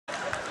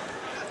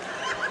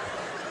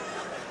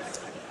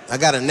I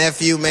got a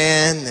nephew,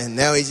 man, and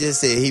now he just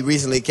said he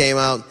recently came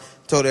out,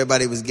 told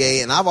everybody he was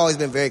gay, and I've always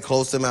been very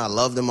close to him. I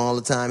loved him all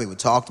the time. He would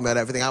talk to me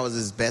about everything. I was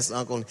his best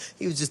uncle.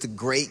 He was just a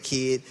great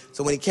kid.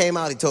 So when he came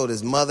out, he told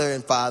his mother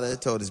and father,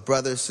 told his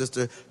brother,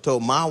 sister,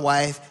 told my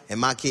wife and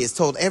my kids,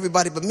 told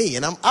everybody but me.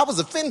 And I was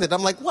offended.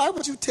 I'm like, why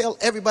would you tell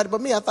everybody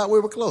but me? I thought we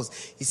were close.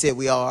 He said,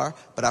 we are,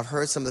 but I've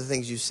heard some of the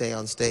things you say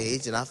on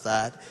stage, and I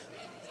thought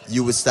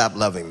you would stop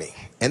loving me.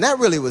 And that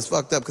really was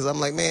fucked up, because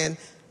I'm like, man,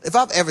 if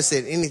I've ever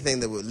said anything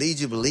that would lead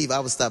you to believe I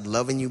would stop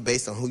loving you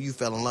based on who you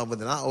fell in love with,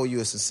 then I owe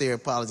you a sincere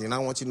apology. And I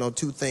want you to know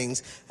two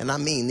things, and I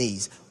mean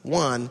these.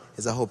 One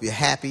is I hope you're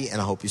happy, and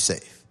I hope you're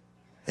safe.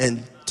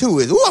 And two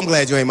is, ooh, I'm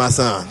glad you ain't my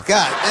son. God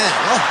damn.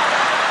 Oh.